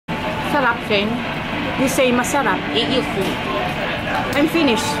Masarap, Shane. You say masarap. Eat your food. I'm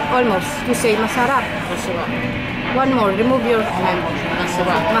finished. Almost. You say masarap. Masarap. One more. Remove your hand.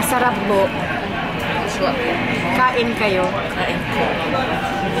 Masarap. Masarap po. Masarap. Kain kayo. Kain ko.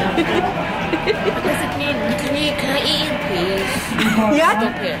 What does it mean? Can I eat, please? Yeah?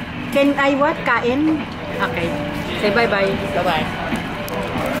 Stop here. Can I what? Kain? Okay. Say bye-bye. Bye-bye.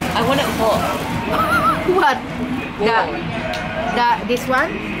 I want it hot. What? This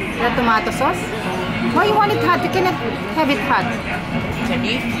one? The tomato sauce? Why you want it hot? You cannot have it hot. Can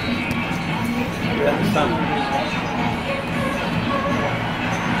you?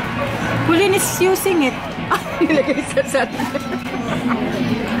 Kulin is using it. Nilagay sa sat.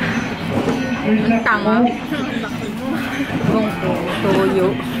 Ang tanga. Bong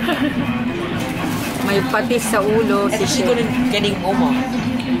toyo. May patis sa ulo. It's actually getting warmer.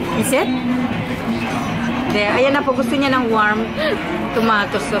 Is it? There. Ayan na po. Gusto niya ng warm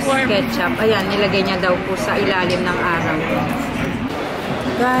tomato sauce ketchup. Ayan. Nilagay niya daw po sa ilalim ng araw.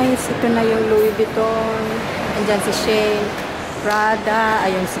 Guys, ito na yung Louis Vuitton. Andyan si Shane. Prada.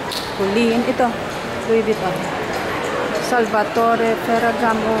 Ayun si Colleen. Ito. Louis Vuitton. Salavatore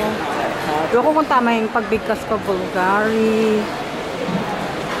Ferragamo. Doon ko kung tama yung pagbigkas ko. Bvalgari.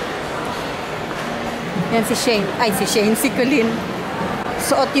 Yan si Shane. Ay, si Shane. Si Colleen.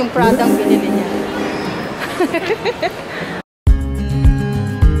 Suot yung Prada ang binili niya.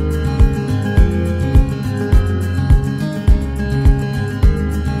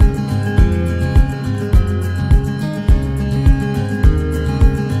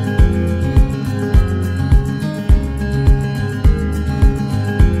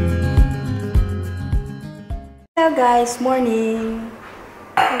 Hello guys, morning.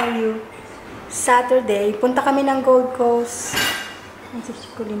 How are you? Saturday, punta kami ng Goldcoast. Si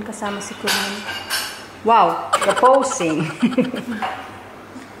Colleen, kasama si Colleen. Wow, the posing.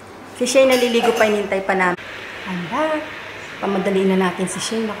 Si Shane naliligo pa, inintay pa namin. I'm back. Pamadaliin na natin si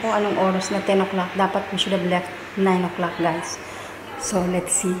Shane. Ako, anong oras na? 10 o'clock. Dapat we should have left 9 o'clock, guys. So,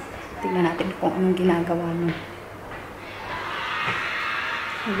 let's see. Tignan natin kung anong ginagawa niyo.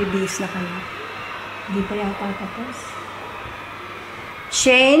 Nagbibihis na kayo. Hindi pa yata tapos.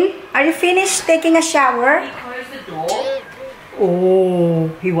 Shane, are you finished taking a shower? Can you close the door? Oh,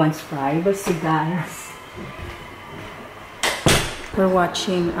 he wants privacy, guys. We're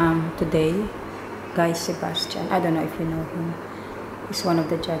watching today, Guy Sebastian. I don't know if you know him. He's one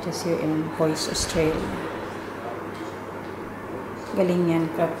of the judges here in Voice Australia. Galing yan,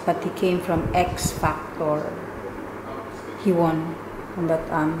 but he came from X Factor. He won on that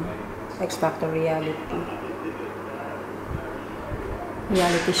X Factor reality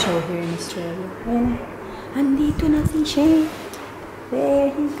show here in Australia. Ayan, andito na si Shane.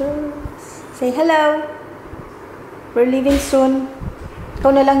 There he goes. Say hello. We're leaving soon.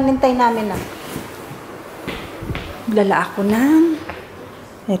 Ikaw na lang nintay namin na. Lala ako ng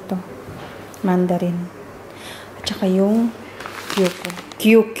ito, mandarin. At saka yung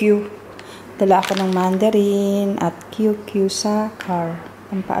QQ. Dala ako ng mandarin at QQ sa car.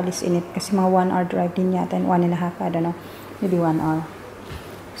 Pampaalis init. Kasi mga 1 hour drive din yata. And 1.5, I don't know. Maybe 1 hour.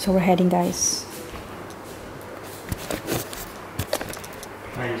 So we're heading, guys.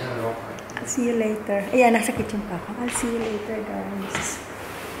 I'll see you later. Ayan, nasa kitchen pa ako. I'll see you later, guys.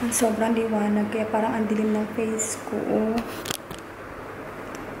 Ang sobrang liwanag. Kaya parang ang dilim ng face ko.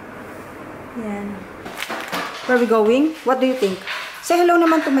 Ayan. Where are we going? What do you think? Say hello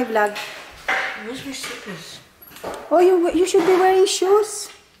naman to my vlog. Where's my slippers? Oh, you should be wearing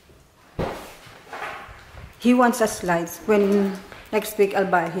shoes. He wants a slides. When next week I'll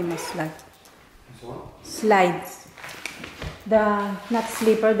buy him a slide. Slides. The not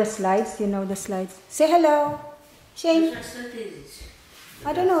slipper, the slides. You know the slides. Say hello, Shane.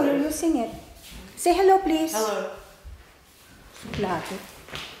 I don't know. You're using it. Say hello, please. Hello.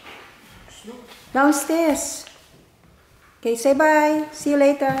 Downstairs. Okay, say bye. See you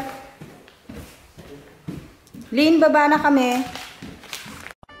later. Lynn, baba na kami.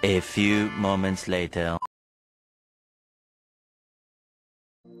 A few moments later.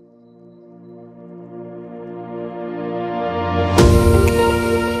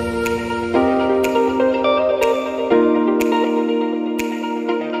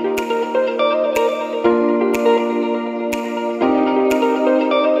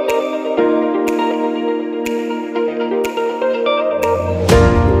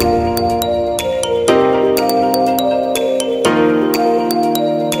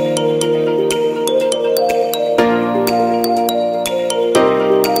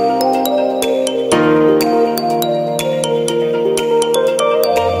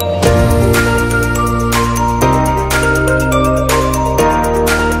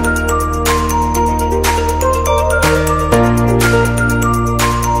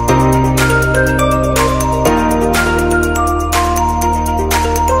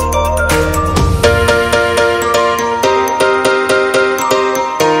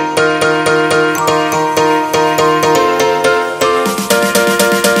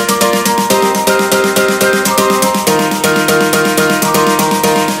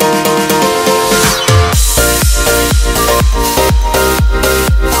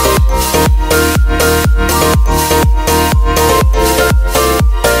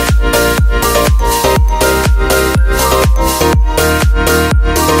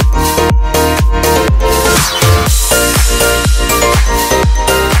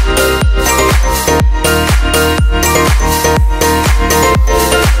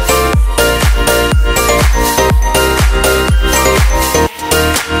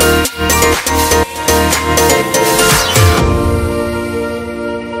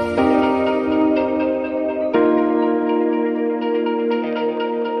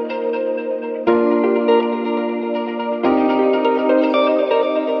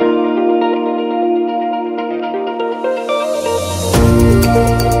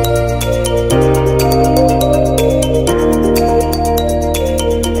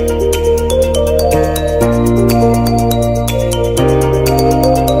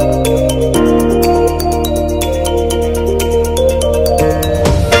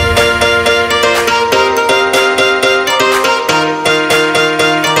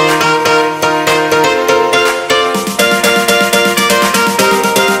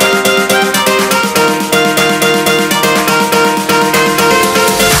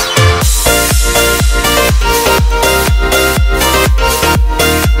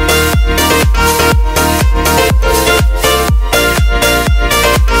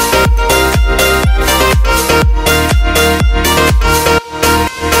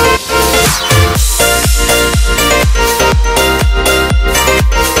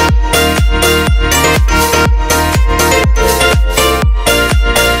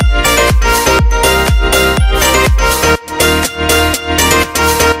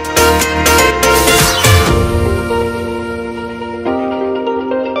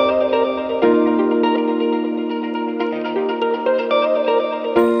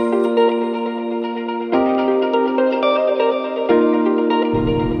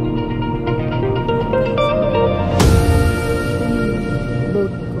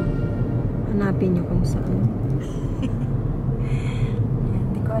 Boat ko. Hanapin nyo kung saan.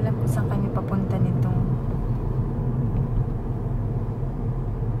 Hindi ko alam kung saan kami papunta nito.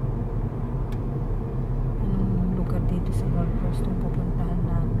 Anong lugar dito sa Goldcoast yung pupuntahan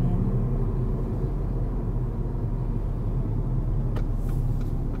namin.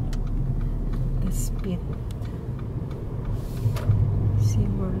 The Spade.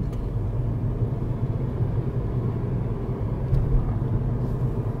 SeaWorld.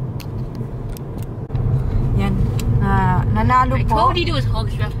 Yan. Nanalo I po. told you to do his hog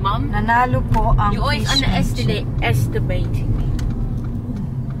strap, Mum. Nanalo po ang You always fish and chip. underestimate me.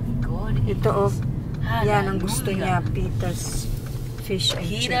 God, Ito oh. Yan ang gusto niya. Peter's Fish and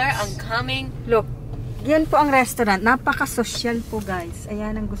Peter, Chips. I'm coming. Look. Yan po ang restaurant. Napaka-social po, guys.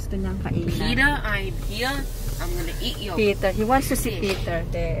 Ayan ang gusto niyang kainan. Peter, I'm here. I'm gonna eat your Peter. He wants to see Peter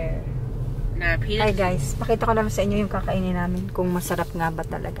there. Nah, Peter. Hi guys. Pakita ko lang sa inyo yung kakainin namin. Kung masarap nga ba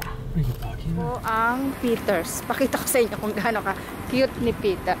talaga. Ito ang Peters. Pakita ko sa inyo kung gaano ka cute ni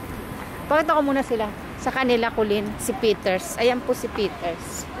Peter. Pakita ko muna sila. Sa kanila kulin, si Peters. Ayan po si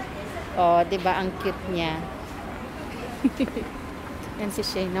Peters. Oh, diba ang cute niya. Yan si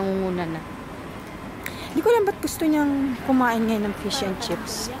Shay. Namumuna na. Hindi ko alam ba't gusto niyang kumain ngayon ng fish and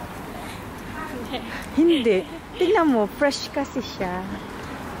chips. Hindi. Tignan mo, fresh kasi siya.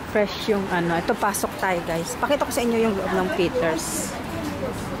 Fresh yung ano. Ito, pasok tayo guys. Pakita ko sa inyo yung loob ng Peters.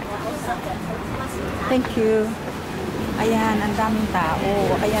 Thank you. Ayan, ang daming tao.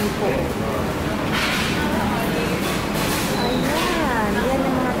 Ayan po. Ayan. Yan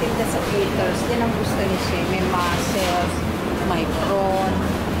yung mga tinda sa Peters. Yan ang gusto ni siya. May mussels, may prawn,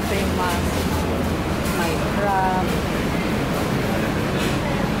 famous, may crab.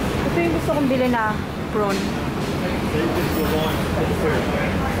 Ito yung gusto kong bilhin na prawn.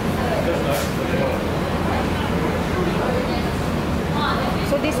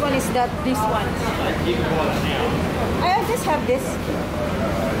 So this one is this one. I just have this.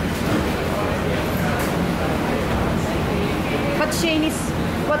 But Shane is,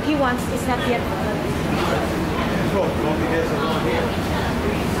 what he wants is not yet.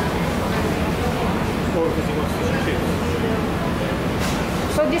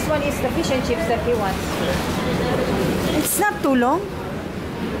 So this one is the fish and chips that he wants. It's not too long.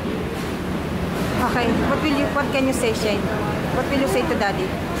 Okay, what can you say, Shane? What will you say to Daddy?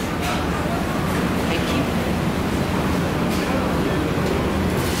 Thank you.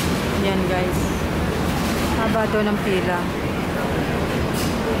 Yan guys. Haba doon ng pila.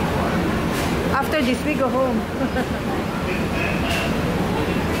 After this, we go home.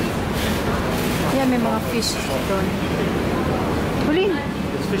 Yan, may mga fish doon. Hulin!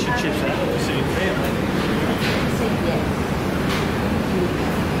 It's fish and chips, eh?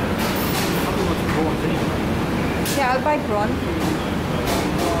 Yeah, I'll buy prawn.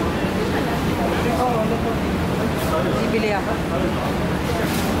 Oo, luto. Bibili ako.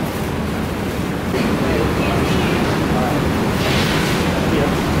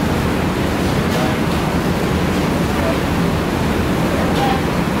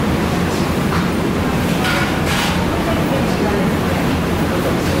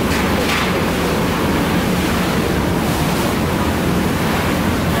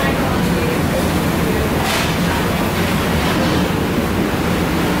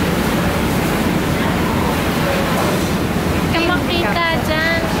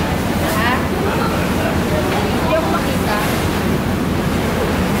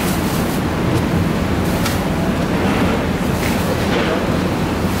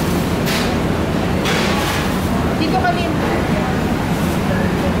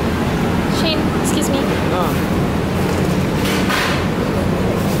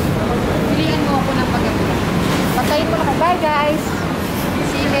 Bye guys!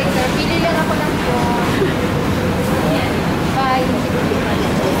 See you later. Pili lang ako ng phone. Bye!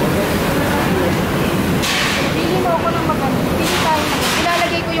 Pili mo ako ng maganda. Pili tayo.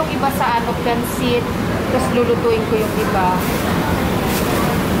 Ilalagay ko yung iba sa ano, pansit. Tapos lulutuin ko yung iba.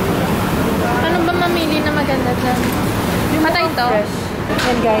 Ano ba mamili na maganda dyan? Yung Patay ito? fresh.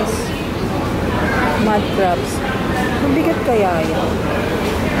 Yan guys. Mud crabs. Mabigat kaya yan.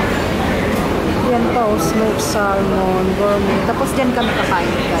 Yan pa oh, smoked salmon, gourmet. Tapos dyan kami kakain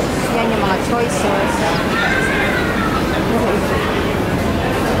guys. Yan yung mga choices.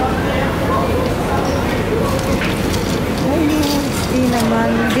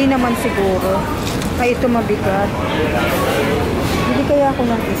 Ay, di naman siguro. Ay, ito mabigat. Hindi kaya ako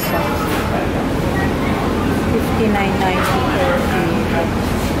ng isa. 59.90 per.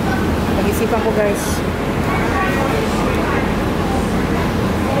 Pag-isipan ko guys.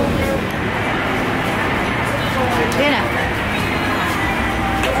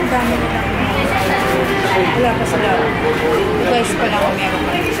 choice ko lang kung meron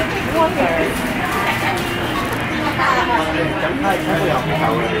pa. Water.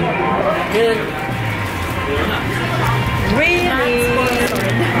 Good. Really?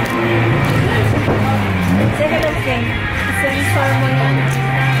 Say hello, King. Sensor mo yan.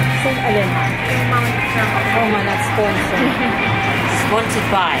 Say alin? Yung mount siya. Oh, man, not sponsor. Sponsored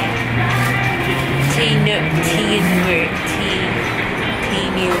by T-New.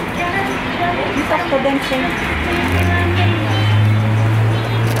 You talk to them, King.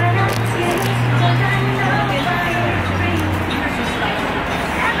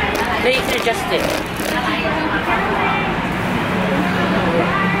 They adjust it.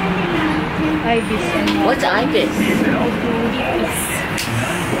 Ibis and What's Ibis?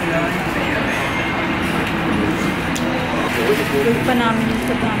 Huwag pa namin yung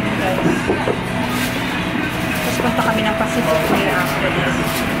food namin, guys. Tapos punta kami ng Pacific Way after this.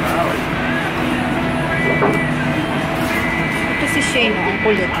 Ito si Shane, ang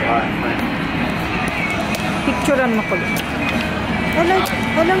kulit. Picturean mo kulit.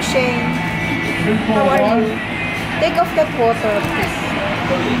 Hello, Shane. How are you? Take off that water, please.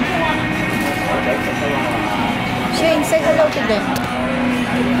 Shane, say hello to them.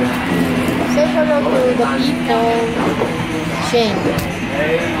 Say hello to the people. Shane.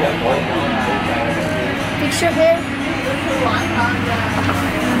 Picture here.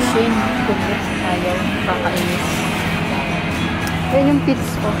 Shane, kulit. Ayaw. Kakainis. Ayan yung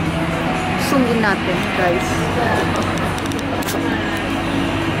pits ko. Zoom in natin, guys.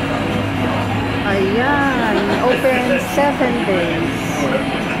 Ayan. Open 7 days.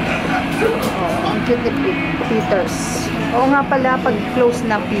 Oh, ang cute ni Peters. Oo nga pala, pag close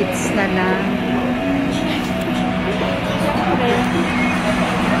na pits na na.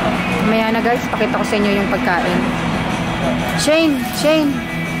 Maya na guys, pakita ko sa inyo yung pagkain. Shane!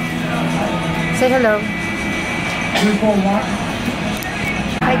 Say hello.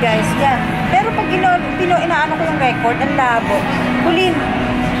 Hi guys, yeah. Pero pag inaano ko yung record, ang labo. Kulin,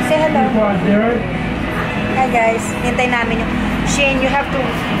 say hello. Hi guys, hintay namin yung Shane, you have to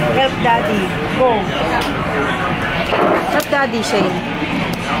help Daddy. Go. Help Daddy, Shane.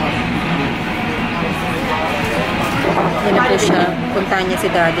 Yan na po siya. Puntahan niya si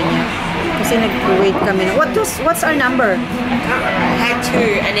Daddy niya. Kasi nag-wait kami na. What's our number? I had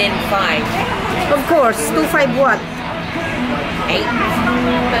 2 and then 5. Of course. 2-5 what? 8. 1.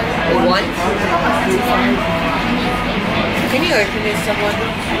 Can you open this, someone?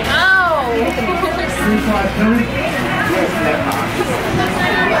 Ow!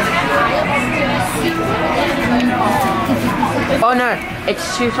 Oh no, it's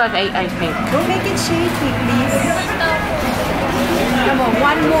 258, I think. Don't make it shaky, please. Come on,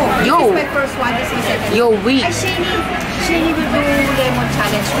 one more. Yo. This is my first one. This is my second. Yo, weak. Shani will do lemon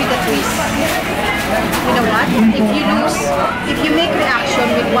challenge with a twist. You know what? If you make reaction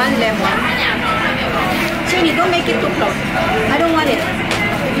with 1 lemon, Shani, don't make it too close. I don't want it.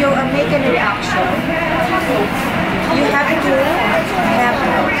 If you are making a reaction, you have to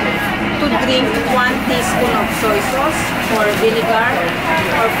drink 1 teaspoon of soy sauce or vinegar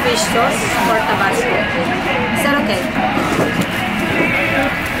or fish sauce or Tabasco. Is that okay?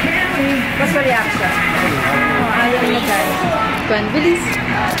 What's the reaction? Oh, ayaw niya guys. Kwan, bilis.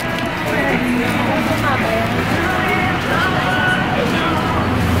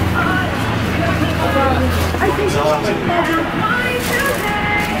 Ay, fish sauce, Daddy.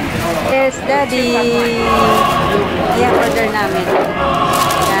 Yes, Daddy. Ayan, order namin.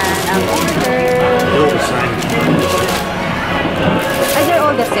 Yan, ang order. Ay, they're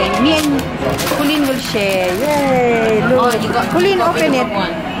all the same. Me and Kulin will share. Yay! Look. Kulin, open it.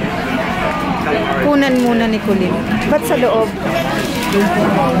 Kunan muna ni Kulin. Ba't sa loob?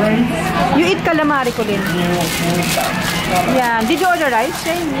 You eat calamari, Kulin. Yan. Did you order rice?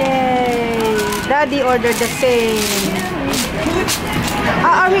 Yay! Daddy ordered the same.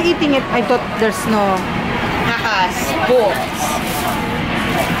 Are we eating it? I thought there's no... Haha, sports.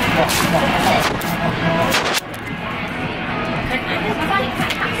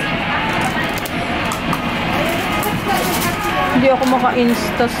 Hindi ako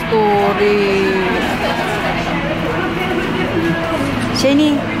maka-insta story.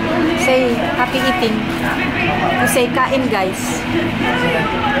 Shani, say happy eating. You say kain guys.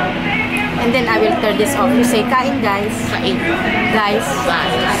 And then I will turn this off. You say kain guys. Kain. Guys.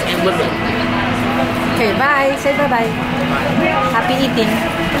 And women. Okay, bye. Say bye-bye. Happy eating.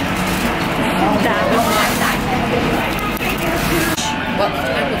 What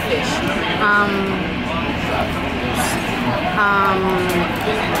type of fish?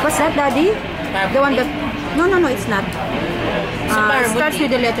 What's that, Daddy? The one that... No, it's not. Starts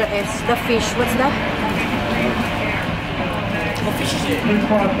with the letter S. The fish. What's that? fish is it?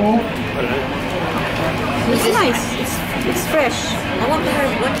 It's nice. It's fresh. I want the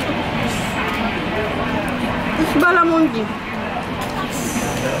what? It's balamundi.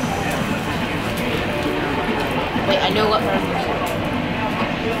 Wait, I know what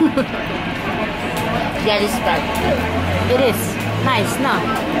yeah, this is bad. It is. Nice, no?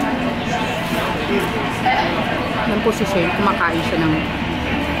 Yan po si Shane. Kumakain siya ng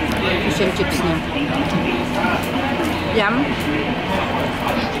fish and chips niya. Yum.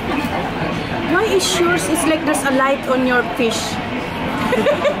 Why is yours? It's like there's a light on your fish.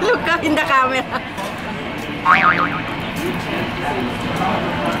 Look in the camera.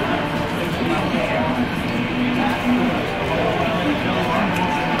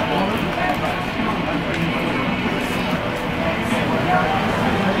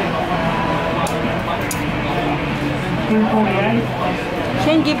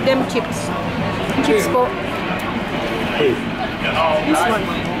 Shane, give them chips. Chips po. This one.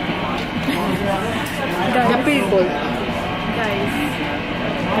 The people. Guys.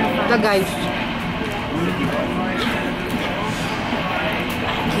 The guys.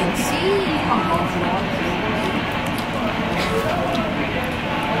 I can see.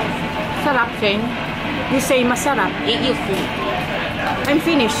 Sarap, Shane. You say masarap. Eat your food. I'm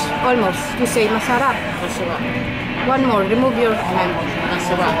finished. Almost. You say masarap. Masarap. One more. Remove your hand.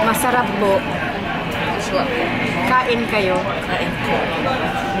 Masarap. Masarap po. Masarap. Kain kayo. Kain ko.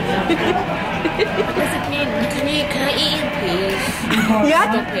 What does it mean? Can I eat in peace?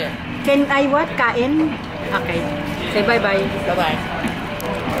 What? Stop it. Can I what? Kain? Okay. Say bye-bye. Bye-bye.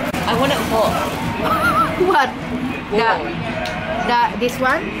 I want it hot. What? This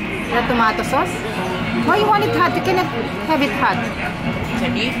one? The tomato sauce? Why you want it hot? You cannot have it hot.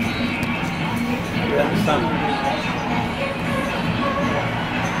 Can you?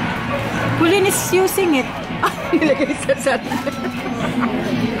 Kulin is using it. Nilagay sa sat.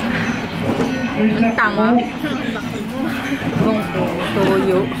 Ang tanga. Bong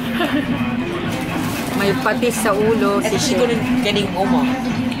toyo. May patis sa ulo. I think she's getting warmer.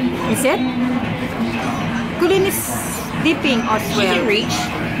 Is it? Kulin is dipping as She well. can reach.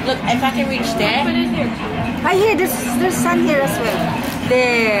 Look, if I can reach there. Put it here. Ay, here, there's sun here as well.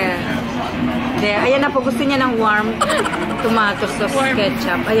 There. There. Ayan na po, gusto niya ng warm tomato sauce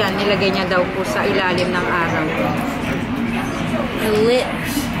ketchup. Ayan, nilagay niya daw po sa ilalim ng araw. Her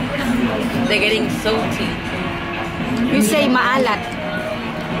lips. They're getting salty. You say maalat.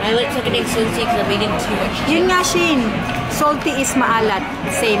 My lips are getting salty because I'm eating too much. Yun nga, Shane. Salty is maalat.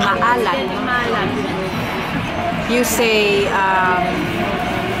 Say maalat. Malat. You say,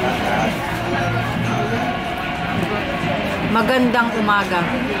 magandang umaga.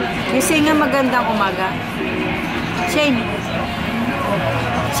 You say nga magandang umaga. Shane.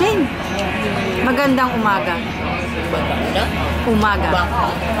 Shane. Magandang umaga. Maganda? Umaga.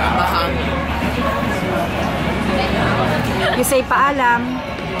 Bahang. You say paalam.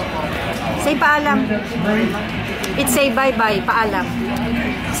 Say paalam. It say bye-bye. Paalam.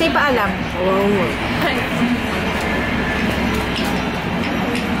 Say paalam. Oh.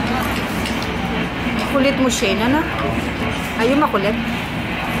 Kulit mo, Shane, ano? Ayaw makulit.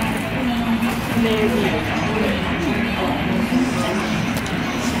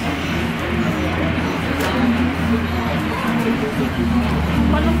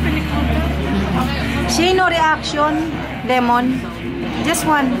 Anong pelikula? Shane, no reaction. Lemon. Just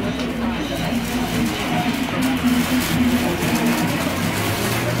one.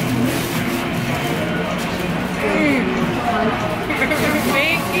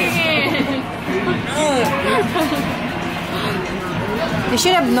 Making it. You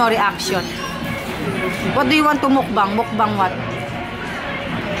should have no reaction. What do you want to mukbang? Mukbang what?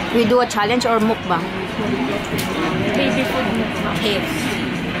 We do a challenge or mukbang? Baby food. KFC.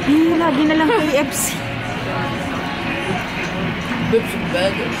 Lagi na lang KFC. Ribs and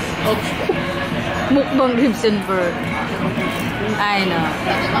burgers. Mukbang ribs and burger. I know.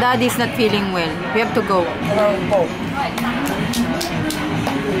 Daddy's not feeling well. We have to go.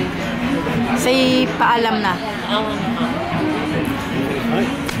 Say paalam na.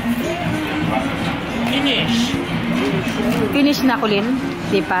 Finish. Finish na, Colin?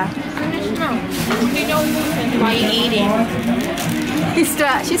 Di pa? Finish now. Hindi na umusin. Why are you eating?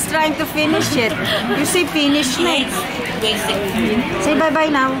 She's trying to finish it. You say finish na. Basic. Say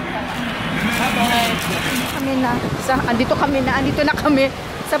bye-bye now. Bye. Kami na. Andito na kami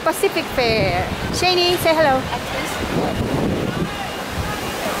sa Pacific Fair. Shani, say hello.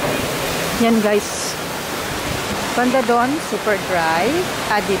 Yan guys. Banda doon, super dry,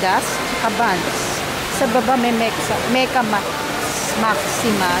 Adidas, Vans. Sa baba may Mega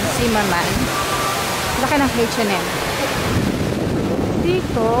Maxima, Zimmerman. Laki ng H&M.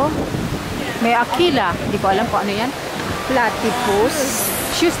 dito. May Aquila. Hindi ko alam kung ano yan. Platypus.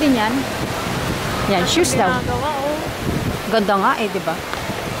 Shoes din yan. Yan, shoes daw. Ganda nga eh, di ba?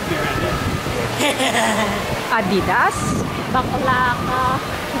 Adidas. Bakla ka.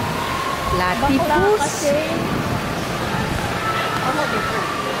 Platypus.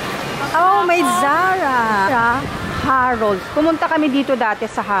 Oh, may Zara. Harrods. Pumunta kami dito dati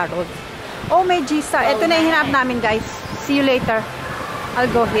sa Harrods. Oh, may G-Star. Ito na yung hinap namin, guys. See you later. I'll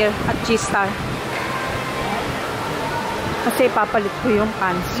go here at G-Star. Kasi papalit ko yung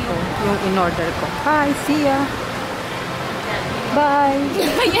pants ko. Yung in-order ko. Hi, see ya. Bye.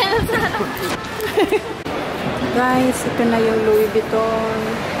 Guys, ito na yung Louis Vuitton.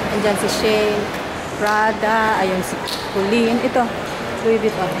 Andyan si Shane. Prada. Ayun si Colleen. Ito, Louis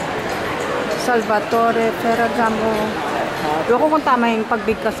Vuitton. Salavatore Ferragamo. Ewan ko kung tama yung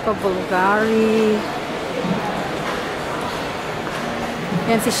pagbigkas ko. Bvalgari.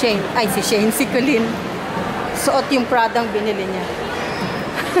 Yan si Shane. Ay, si Shane. Si Colleen. Suot yung Prada ang binili niya.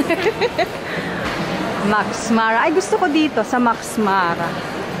 Max Mara. Ay, gusto ko dito sa Max Mara.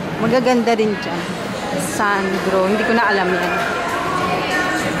 Magaganda rin dyan. Sandro. Hindi ko na alam yan.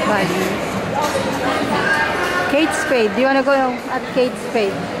 Bali. Kate Spade. Do you wanna go at Kate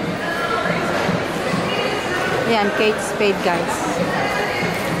Spade? Yan, Kate Spade, guys.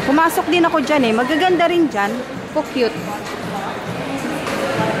 Pumasok din ako dyan eh. Magaganda rin dyan. So cute.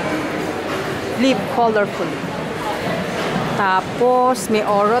 Live colorful. Tapos, may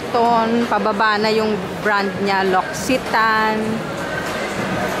Oroton. Pababa na yung brand niya. L'Occitane.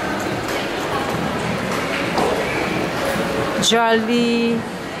 Jolly.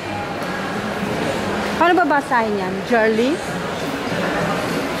 Paano babasahin yan? Jolly?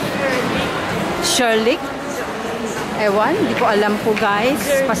 Shirley? Ewan, hindi ko alam po guys.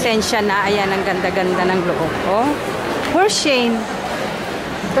 Pasensya na. Ayan, ang ganda-ganda ng loob ko. Where's Shane?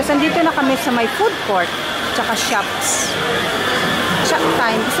 Tapos andito na kami sa may food court. Tsaka shops. Chat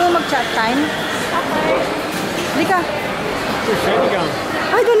time. Gusto mo mag-chat time? Okay. Hindi ka.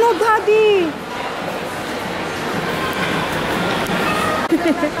 I don't know, Daddy.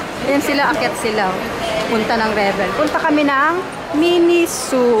 Ayan sila, akyat sila. Punta ng Rebel. Punta kami ng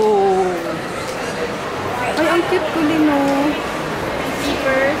Miniso. Ay, ang cute ko din, oh.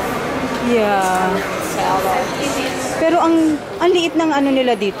 Slippers. Yeah. Pero ang liit ng ano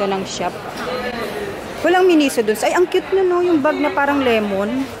nila dito, ng shop. Walang Miniso dun. Ay, ang cute na, no? Yung bag na parang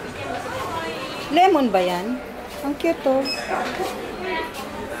lemon. Lemon ba yan? Ang cute, oh.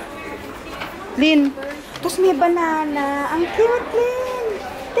 Lin. Tapos may banana. Ang cute, Lin.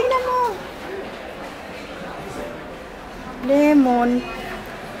 Tingnan mo. Lemon.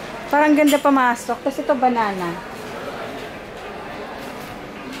 Parang ganda pamasok. Tapos ito banana.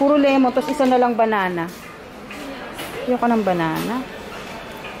 Puro lemon. Tapos isa na lang banana. Ayoko ng banana.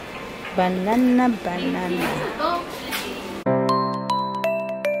 Banana.